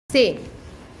Say.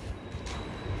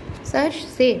 Sarsh,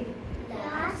 say.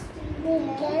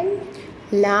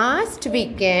 Last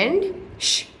weekend.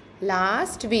 Shh.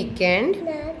 Last weekend.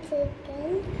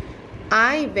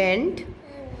 I went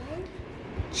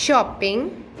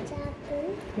shopping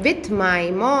with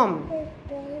my mom.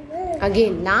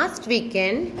 Again, last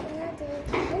weekend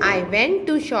I went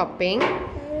to shopping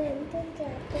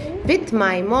with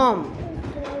my mom.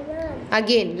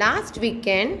 Again, last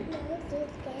weekend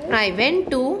I went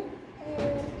to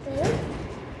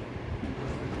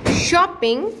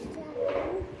shopping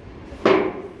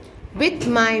with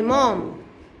my mom.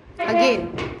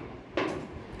 Again,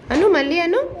 Anu, Malli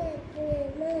Anu.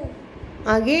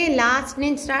 Again, last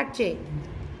nin start chey.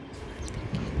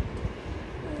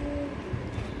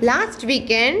 Last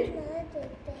weekend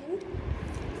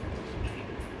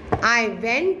I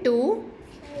went to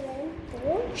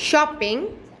shopping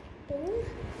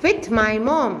with my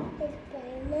mom.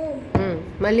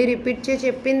 Malli repeat chey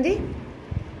cheppindi.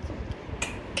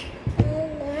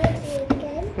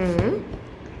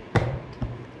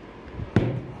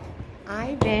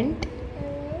 I went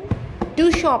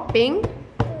to shopping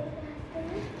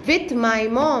with my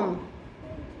mom.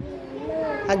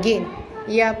 Again,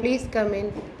 yeah, please come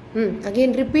in.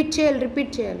 Again, repeat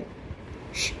cheyali.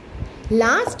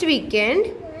 Last weekend,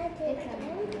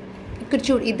 ikkada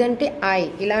chodu, idante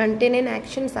I, ila ante nenu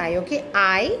actions I, okay?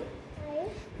 I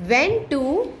went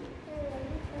to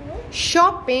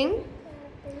shopping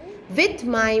with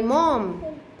my mom.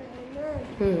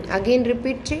 Again,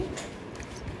 repeat chey.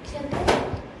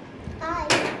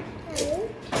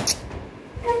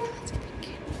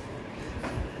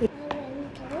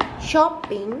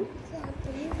 Shopping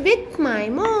with my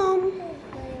mom.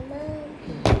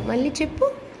 Malli cheppu.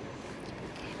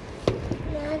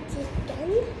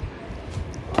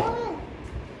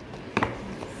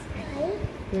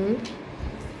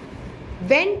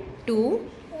 Went to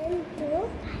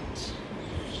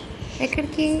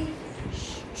ekkadiki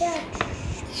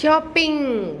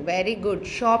shopping. Very good.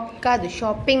 Shop kaadu,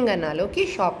 shopping analo. Okay,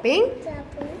 shopping.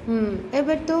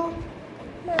 Evartho?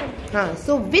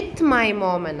 So with my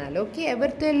mom analo. Okay,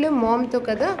 evartho ello mom tho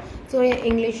kada. So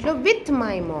English lo with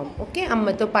my mom. Okay,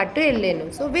 amma tho pattu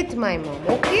ellenu. So with my mom.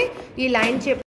 Okay, ee line cheppu.